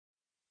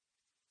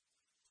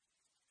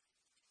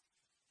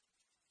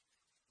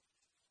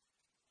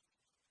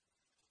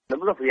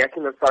Services of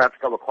Reaction in South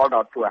Africa were called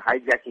out to a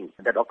hijacking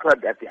that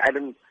occurred at the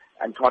Island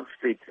and Todd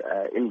Street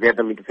in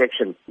Verulam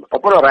intersection.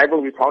 Upon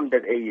arrival, we found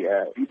that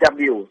a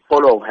VW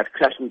Polo had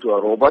crashed into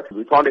a robot.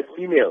 We found a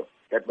female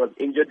that was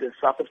injured,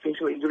 suffered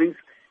facial injuries,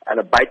 and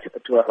a bite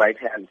to her right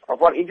hand.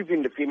 Upon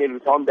interviewing the female, we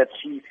found that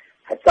she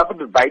had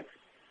suffered a bite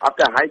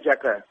after a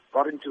hijacker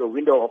got into the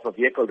window of a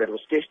vehicle that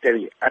was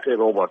stationary at a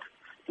robot.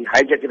 The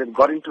hijacker then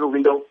got into the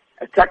window,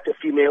 attacked the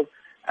female,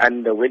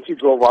 and when she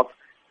drove off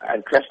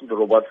and crashed into the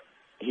robot,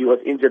 he was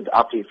injured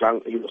after he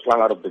was flung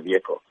out of the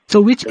vehicle.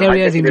 So which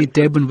areas in the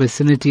Durban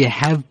vicinity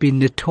have been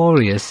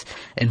notorious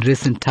in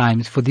recent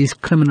times for these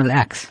criminal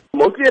acts?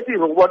 Mostly at the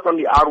robots on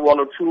the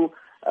R102,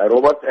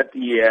 robots at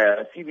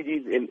the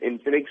CBDs in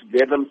Phoenix,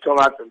 Verulam,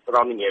 Tongaat, and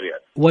surrounding areas.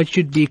 What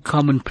should be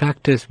common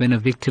practice when a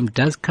victim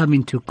does come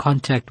into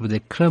contact with a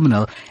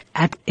criminal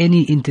at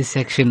any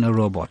intersection or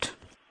robot?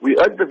 We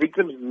urge the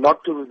victims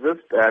not to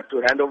resist,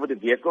 to hand over the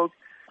vehicles.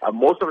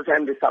 Most of the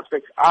time, the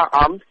suspects are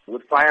armed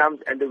with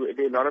firearms and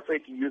they're not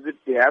afraid to use it.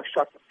 They have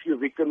shot a few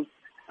victims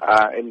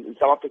in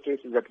some of the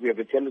cases that we have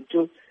attended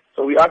to.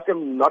 So we ask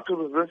them not to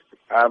resist.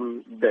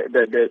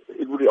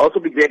 It would also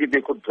be great if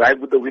they could drive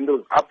with the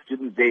windows up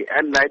during the day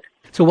and night.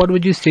 So what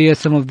would you say are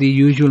some of the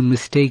usual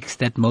mistakes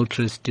that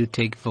motorists do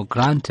take for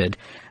granted,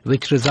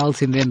 which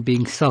results in them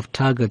being soft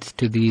targets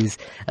to these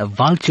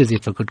vultures,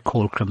 if I could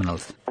call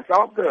criminals?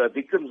 Some of the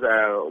victims,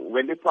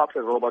 when they park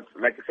the robots,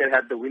 like I said,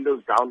 had the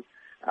windows down.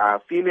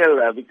 Female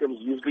victims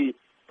usually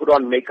put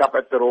on makeup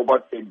at the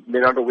robot.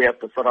 They're not aware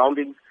of the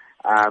surroundings.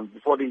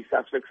 Before the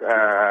suspects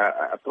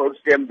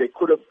approached them, they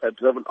could have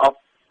driven off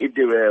if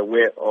they were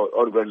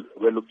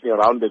looking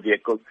around the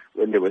vehicle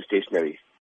when they were stationary.